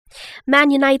Man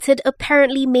United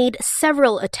apparently made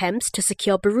several attempts to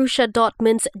secure Borussia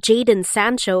Dortmund's Jadon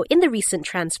Sancho in the recent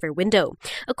transfer window.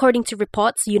 According to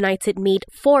reports, United made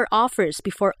 4 offers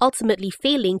before ultimately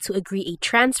failing to agree a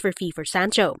transfer fee for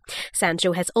Sancho.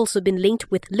 Sancho has also been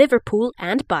linked with Liverpool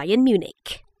and Bayern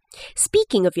Munich.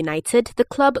 Speaking of United, the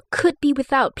club could be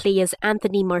without players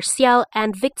Anthony Martial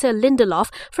and Victor Lindelof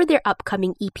for their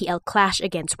upcoming EPL clash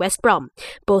against West Brom.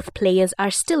 Both players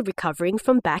are still recovering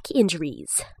from back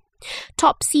injuries.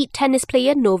 Top-seed tennis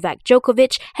player Novak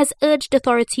Djokovic has urged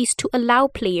authorities to allow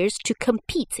players to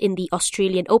compete in the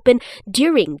Australian Open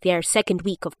during their second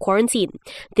week of quarantine.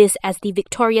 This as the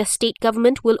Victoria state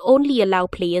government will only allow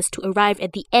players to arrive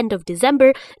at the end of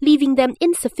December, leaving them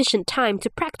insufficient time to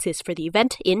practice for the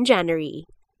event in January.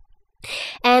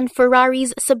 And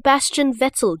Ferrari's Sebastian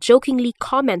Vettel jokingly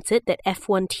commented that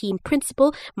F1 team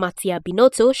principal Mattia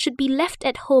Binotto should be left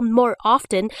at home more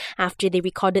often after they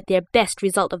recorded their best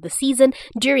result of the season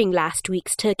during last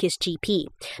week's Turkish GP.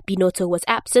 Binotto was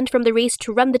absent from the race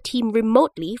to run the team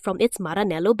remotely from its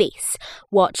Maranello base.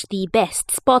 Watch the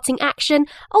best sporting action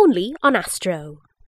only on Astro.